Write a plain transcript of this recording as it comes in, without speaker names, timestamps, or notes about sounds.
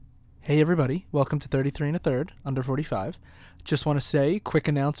Hey everybody, welcome to 33 and a Third, under 45. Just want to say, quick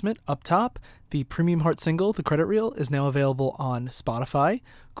announcement up top, the Premium Heart single, The Credit Reel, is now available on Spotify,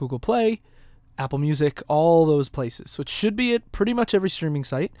 Google Play, Apple Music, all those places. So it should be at pretty much every streaming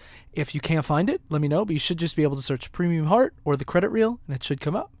site. If you can't find it, let me know, but you should just be able to search Premium Heart or The Credit Reel, and it should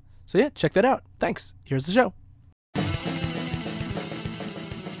come up. So yeah, check that out. Thanks. Here's the show.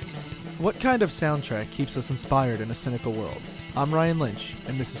 What kind of soundtrack keeps us inspired in a cynical world? I'm Ryan Lynch,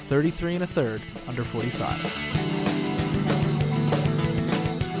 and this is 33 and a Third, under 45.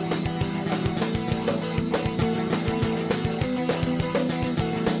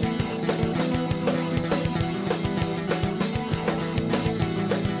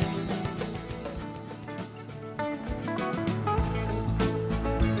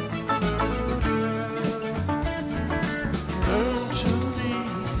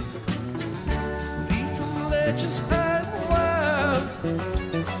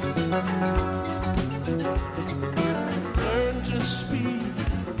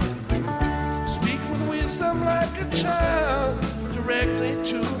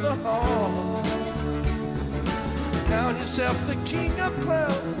 The king of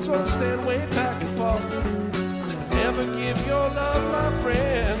clowns, don't stand way back and fall. Never give your love, my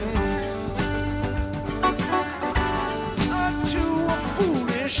friend, unto a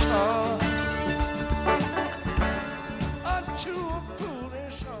foolish heart. Unto a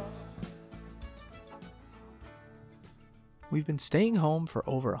foolish heart. We've been staying home for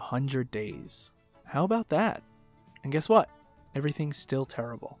over 100 days. How about that? And guess what? Everything's still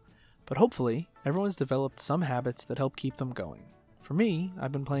terrible. But hopefully, everyone's developed some habits that help keep them going. For me,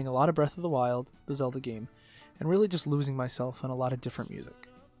 I've been playing a lot of Breath of the Wild, the Zelda game, and really just losing myself in a lot of different music.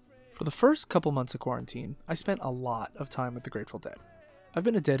 For the first couple months of quarantine, I spent a lot of time with the Grateful Dead. I've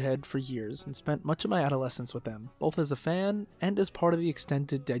been a Deadhead for years and spent much of my adolescence with them, both as a fan and as part of the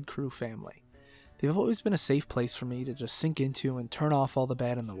extended Dead Crew family. They've always been a safe place for me to just sink into and turn off all the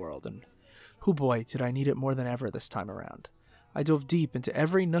bad in the world, and hoo boy, did I need it more than ever this time around. I dove deep into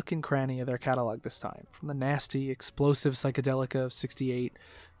every nook and cranny of their catalog this time, from the nasty, explosive psychedelica of 68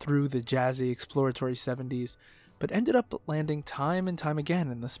 through the jazzy, exploratory 70s, but ended up landing time and time again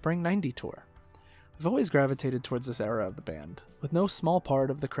in the Spring 90 tour. I've always gravitated towards this era of the band, with no small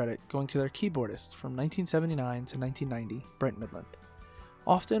part of the credit going to their keyboardist from 1979 to 1990, Brent Midland.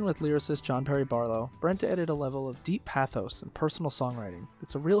 Often with lyricist John Perry Barlow, Brent added a level of deep pathos and personal songwriting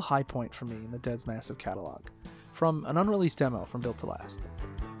that's a real high point for me in the Dead's massive catalog. From an unreleased demo from Built to Last.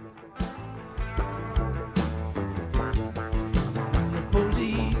 When the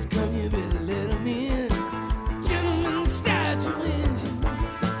police come, you better let them in. Gentlemen, start your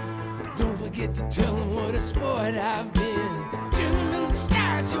engines. Don't forget to tell them what a sport I've been. Gentlemen,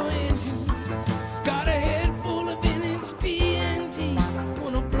 start your engines. Got a head full of vintage TNT.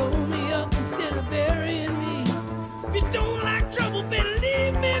 Gonna blow me up instead of burying me. If you don't like trouble, better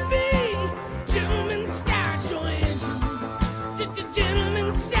leave me be. Gentlemen, start your engines.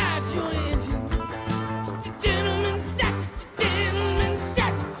 Gentlemen, start your engines. Gentlemen, start. Gentlemen,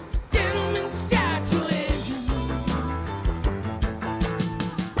 start. Gentlemen, start your engines.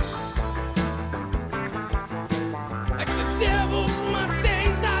 Like the devil's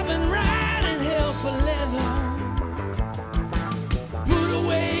Mustangs, I've been riding hell for leather. Put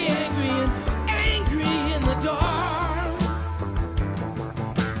away angry in the dark.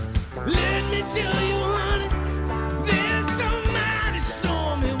 Let me tell you, honey, there's some mighty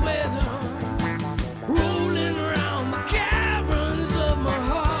stormy weather rolling around the caverns of my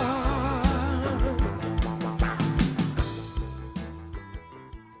heart.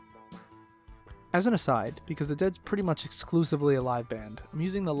 As an aside, because the Dead's pretty much exclusively a live band, I'm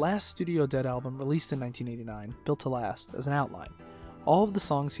using the last Studio Dead album released in 1989, Built to Last, as an outline. All of the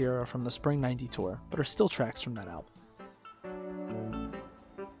songs here are from the Spring 90 tour, but are still tracks from that album.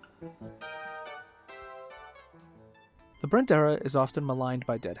 The Brent era is often maligned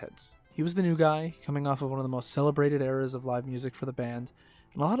by Deadheads. He was the new guy, coming off of one of the most celebrated eras of live music for the band,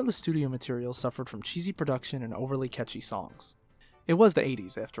 and a lot of the studio material suffered from cheesy production and overly catchy songs. It was the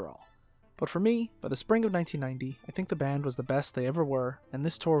 80s, after all. But for me, by the spring of 1990, I think the band was the best they ever were, and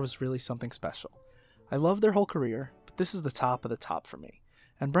this tour was really something special. I loved their whole career, but this is the top of the top for me.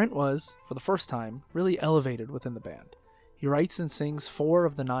 And Brent was, for the first time, really elevated within the band. He writes and sings 4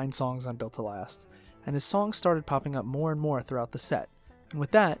 of the 9 songs on Built to Last, and his songs started popping up more and more throughout the set. And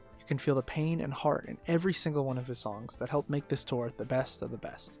with that, you can feel the pain and heart in every single one of his songs that helped make this tour the best of the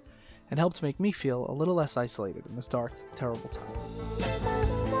best, and helped make me feel a little less isolated in this dark, terrible time.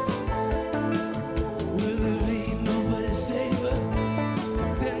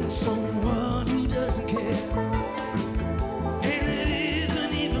 Someone who doesn't care, and it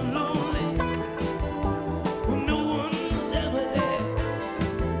isn't even lonely.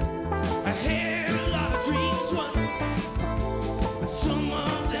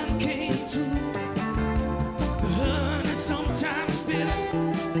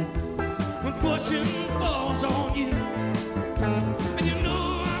 it when fortune falls on you. And you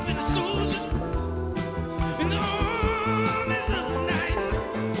know I've been a soldier in the armies of the night,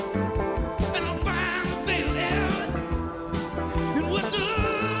 and I'll find the fatal hour in what's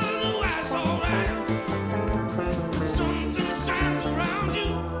otherwise alright. But something shines around you,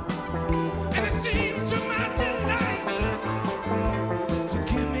 and it seems to my delight to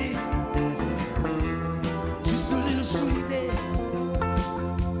give me just a little sweetness,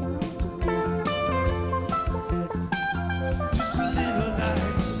 just a little light.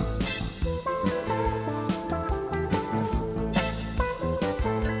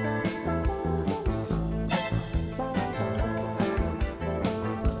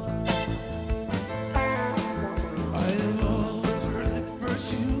 I have always heard that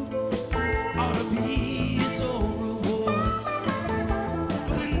virtue ought to be its own reward,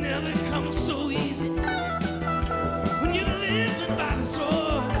 but it never comes so easy when you're living by the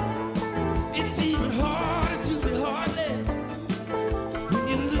sword. It's even harder to be heartless when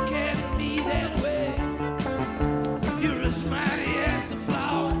you look at me that way. You're as mighty as the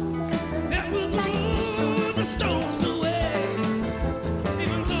flower that will grow the stones away.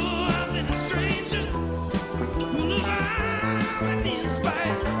 Even though I've been a stranger, full of irony and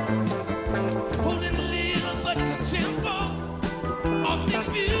spite, holding a little but contempt for all things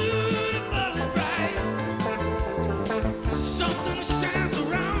beautiful and right. Something shines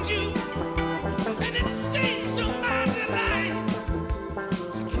around you, and it seems to my delight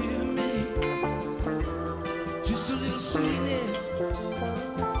to give me just a little sweetness,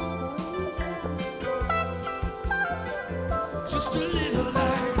 just a little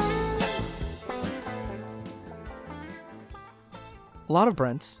light. A lot of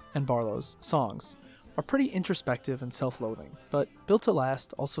Brent's and Barlow's songs are pretty introspective and self-loathing, but Built to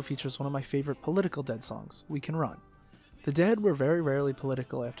Last also features one of my favorite political Dead songs, We Can Run. The Dead were very rarely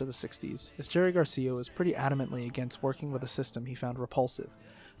political after the 60s, as Jerry Garcia was pretty adamantly against working with a system he found repulsive.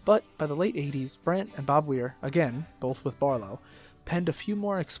 But by the late 80s, Brent and Bob Weir, again, both with Barlow, penned a few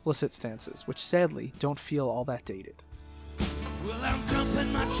more explicit stances, which sadly don't feel all that dated. Well, I'm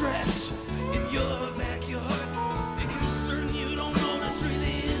dumping my trash in your backyard, making certain you don't know this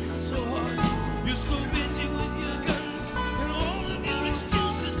really isn't so hard. You're so busy with your guns and all of your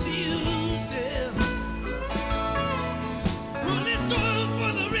excuses to use them. Well, it's all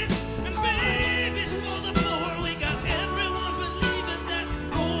for the rich and babies for the poor. We got everyone believing that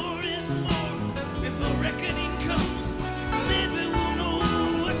more is more. If a reckoning comes, maybe we'll know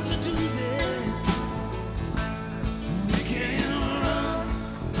what to do then. We can run,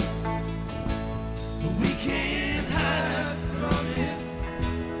 but we can't hide from it.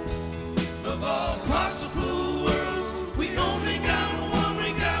 Of all possible worlds, we only got one,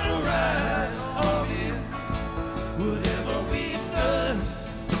 we gotta ride on it. Whatever we've done,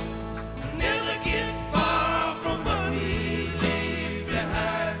 never get far from what we leave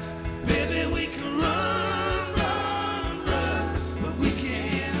behind. Baby, we can run, run, run, but we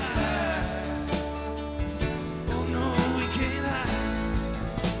can't hide. Oh no, we can't hide.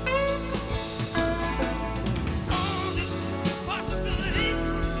 All these possibilities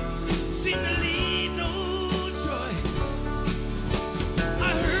seem to leave no choice. I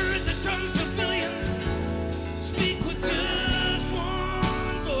heard the tongues of billions speak with just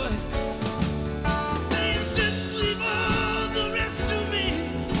one voice, saying just leave all the rest to me.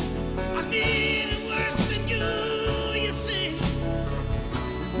 I need it worse than you see.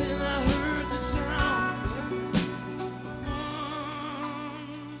 And then I heard the sound of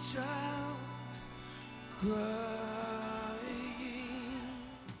one child crying.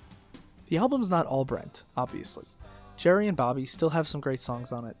 The album's not all Brent, obviously. Jerry and Bobby still have some great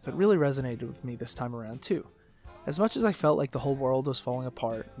songs on it that really resonated with me this time around too. As much as I felt like the whole world was falling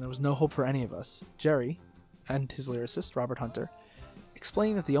apart and there was no hope for any of us, Jerry, and his lyricist, Robert Hunter,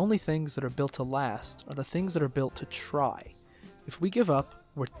 explain that the only things that are built to last are the things that are built to try. If we give up,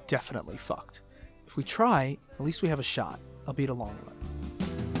 we're definitely fucked. If we try, at least we have a shot, albeit a long one.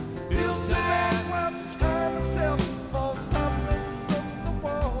 Built to last while the time itself falls tumbling from the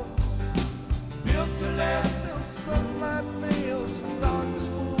wall. Built to last till sunlight fails and darkness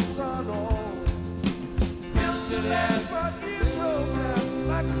moves on all. Built to last while years roll past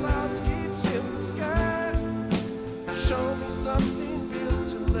like clouds keeps in the sky. Show me something built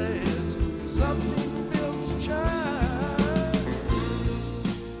to last, something built to try.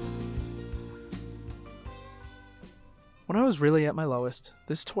 When I was really at my lowest,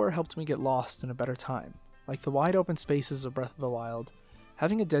 this tour helped me get lost in a better time. Like the wide open spaces of Breath of the Wild,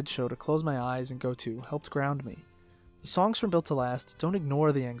 having a Dead show to close my eyes and go to helped ground me. The songs from Built to Last don't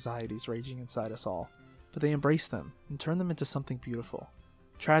ignore the anxieties raging inside us all. but they embraced them and turned them into something beautiful.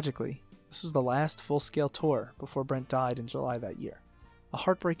 Tragically, this was the last full-scale tour before Brent died in July that year. A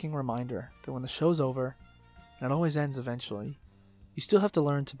heartbreaking reminder that when the show's over, and it always ends eventually, you still have to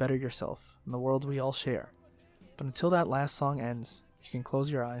learn to better yourself in the world we all share. But until that last song ends, you can close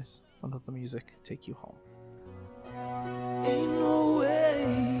your eyes and let the music take you home. Ain't no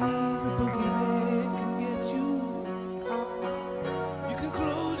way the boogeyman can get you. You can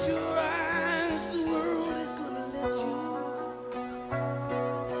close your eyes, the world is gonna let you.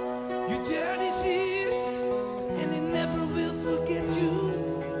 Your daddy's here, and he never will forget you.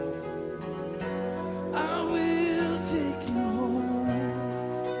 I will take you home.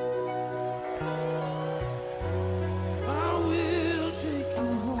 I will take you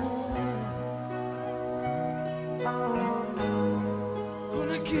home.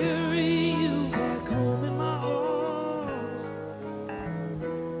 Gonna carry you back home in my arms.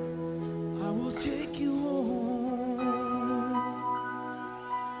 I will take you home.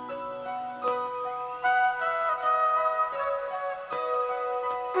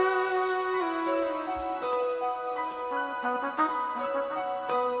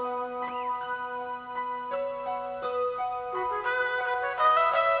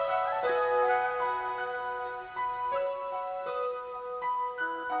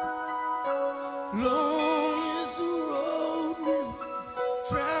 Long is the road we'll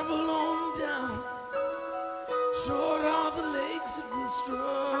travel on down. Short are the legs that we'll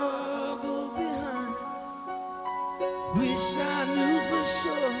struggle behind. Wish I knew for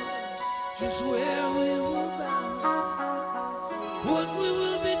sure just where we were bound. What we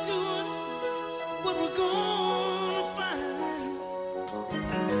will be doing, what we're gonna find.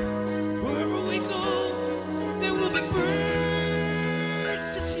 Wherever we go, there will be birds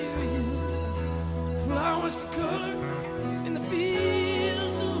to cheer you, flowers to color in the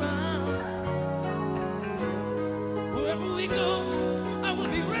fields around. Wherever we go, I will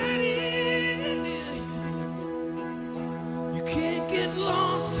be ready near you. You can't get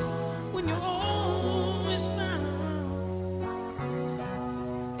lost when you're always found.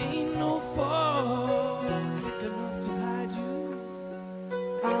 Ain't no fog thick enough to hide you.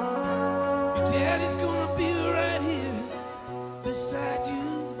 Your daddy's gonna be right here beside you.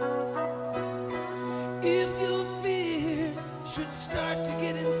 If your fears should start to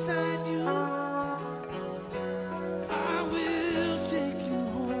get inside you,